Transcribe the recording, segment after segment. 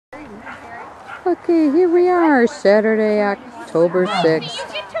Okay, here we are, Saturday, October 6th.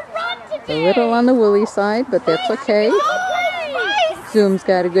 A little on the woolly side, but that's okay. Zoom's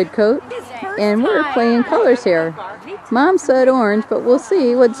got a good coat. And we're playing colors here. Mom said orange, but we'll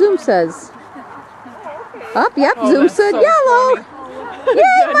see what Zoom says. Up, yep, Zoom said yellow.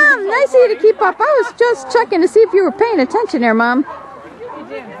 Yay, Mom! Nice of you to keep up. I was just checking to see if you were paying attention there, Mom.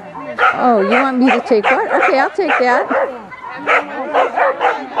 Oh, you want me to take what? Okay, I'll take that.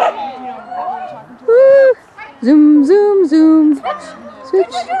 Woo! Zoom, zoom, zoom.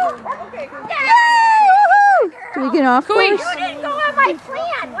 Switch. Yay! Do we get off course? You didn't go on my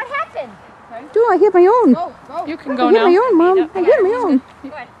plan. What happened? Do I hit my own? You can go now. I hit my own, Mom. I hit my own.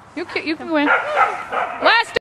 You can go in.